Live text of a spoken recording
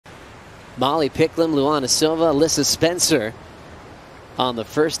M.Picklum, Luana Silva, Alyssa Spencer on the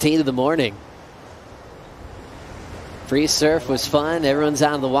first heat of the morning. Free surf was fun. Everyone's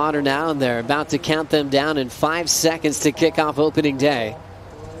out of the water now, and they're about to count them down in 5 seconds to kick off opening day.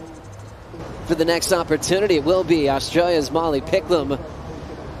 For the next opportunity, it will be Australia's M.Picklum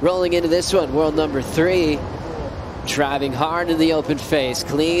rolling into this one, world number 3. Driving hard in the open face.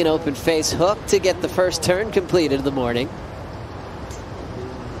 Clean open face hook to get the first turn completed in the morning.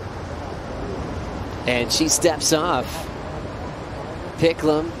 And she steps off.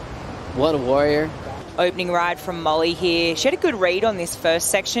 Picklum, what a warrior. Opening ride from Molly here. She had a good read on this first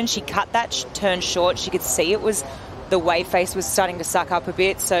section. She cut that turn short. She could see it was, the wave face was starting to suck up a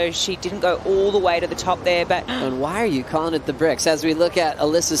bit, so she didn't go all the way to the top there. But and why are you calling it the bricks? As we look at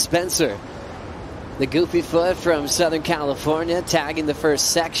Alyssa Spencer, the goofy foot from Southern California, tagging the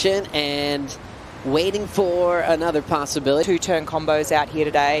first section and waiting for another possibility. 2-turn combos out here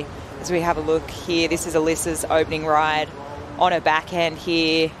today. As we have a look here, this is Alyssa's opening ride on her backhand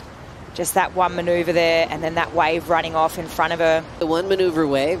here. Just that one maneuver there, and then that wave running off in front of her. The one maneuver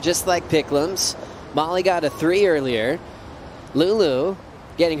wave, just like Picklum's. Molly got a 3 earlier. Lulu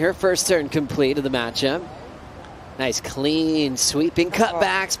getting her first turn complete of the matchup. Nice, clean, sweeping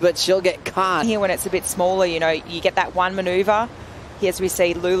cutbacks, but she'll get caught. Here when it's a bit smaller, you know, you get that one maneuver. Here as we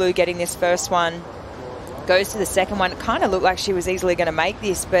see Lulu getting this first one. Goes to the second one. It kind of looked like she was easily going to make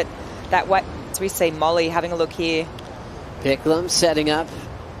this, but that way, as we see Molly having a look here. Picklum setting up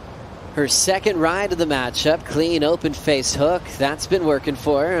her second ride of the matchup. Clean open face hook. That's been working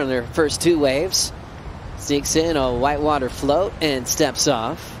for her on her first 2 waves. Sneaks in a whitewater float and steps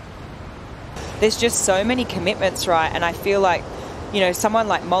off. There's just so many commitments, right? And I feel like, you know, someone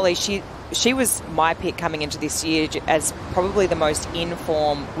like Molly, she was my pick coming into this year as probably the most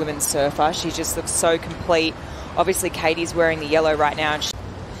in-form women's surfer. She just looks so complete. Obviously, Katie's wearing the yellow right now.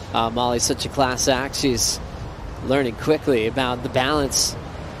 And Molly's such a class act. She's learning quickly about the balance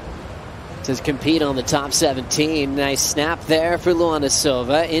to compete on the top 17. Nice snap there for Luana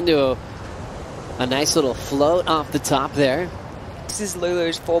Silva into a nice little float off the top there. This is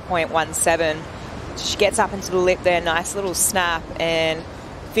Lulu's 4.17. She gets up into the lip there, nice little snap, and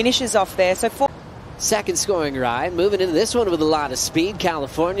finishes off there. So second scoring ride, moving into this one with a lot of speed.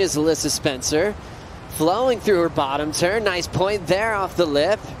 California's Alyssa Spencer flowing through her bottom turn. Nice point there off the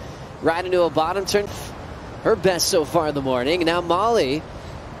lip. Right into a bottom turn. Her best so far in the morning. Now Molly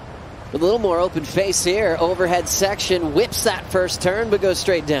with a little more open face here. Overhead section, whips that first turn, but goes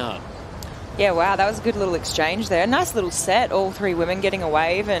straight down. Yeah, wow, that was a good little exchange there. Nice little set, all 3 women getting a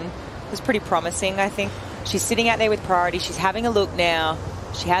wave, and it was pretty promising, I think. She's sitting out there with priority. She's having a look now.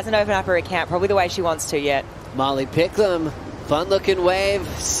 She hasn't opened up her account probably the way she wants to yet. M.Picklum, fun-looking wave,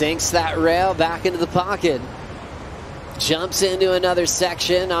 sinks that rail back into the pocket. Jumps into another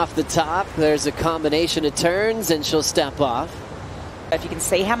section off the top. There's a combination of turns, and she'll step off. If you can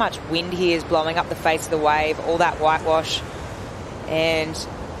see how much wind here is blowing up the face of the wave, all that whitewash, and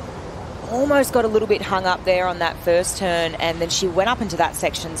almost got a little bit hung up there on that first turn, and then she went up into that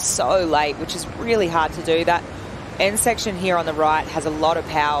section so late, which is really hard to do. That end section here on the right has a lot of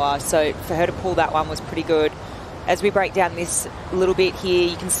power, so for her to pull that one was pretty good. As we break down this a little bit here,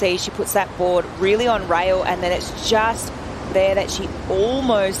 you can see she puts that board really on rail, and then it's just there that she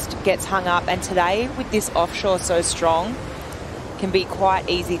almost gets hung up. And today, with this offshore so strong, can be quite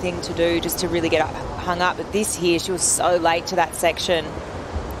easy thing to do just to really get hung up. But this here, she was so late to that section.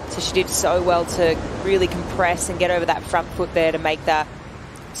 So she did so well to really compress and get over that front foot there to make that.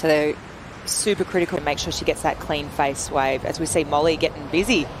 So they're super critical to make sure she gets that clean face wave. As we see Molly getting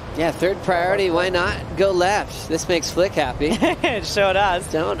busy. Yeah, third priority, why not go left? This makes Flick happy. It sure does.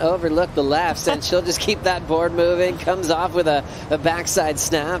 Don't overlook the lefts, and she'll just keep that board moving. Comes off with a backside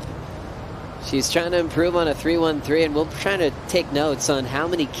snap. She's trying to improve on a 3-1-3, and we'll try to take notes on how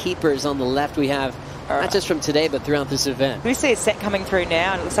many keepers on the left we have, not just from today, but throughout this event. We see a set coming through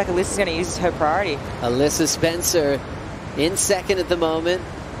now, and it looks like Alyssa's going to use her priority. Alyssa Spencer in second at the moment.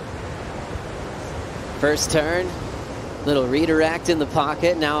 First turn, little redirect in the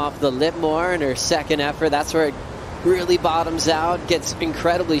pocket, now off the lip more in her second effort. That's where it really bottoms out, gets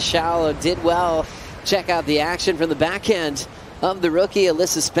incredibly shallow, did well. Check out the action from the backhand of the rookie,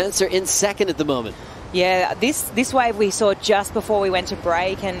 Alyssa Spencer, in second at the moment. Yeah, this wave we saw just before we went to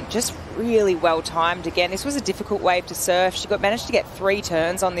break, and just really well timed again. This was a difficult wave to surf. She managed to get 3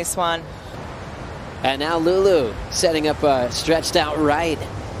 turns on this one. And now Lulu setting up a stretched out right.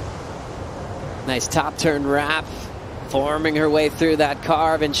 Nice top turn wrap, forming her way through that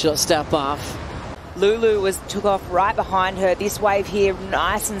carve, and she'll step off. Lulu took off right behind her. This wave here,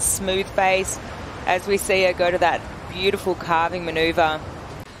 nice and smooth face, as we see her go to that beautiful carving maneuver.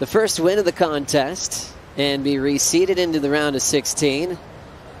 the first win of the contest and be reseeded into the round of 16.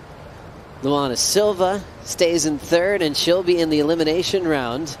 Luana Silva stays in third, and she'll be in the elimination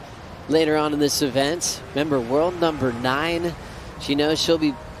round later on in this event. Remember, world number 9. She knows she'll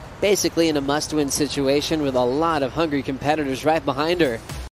be basically in a must-win situation with a lot of hungry competitors right behind her.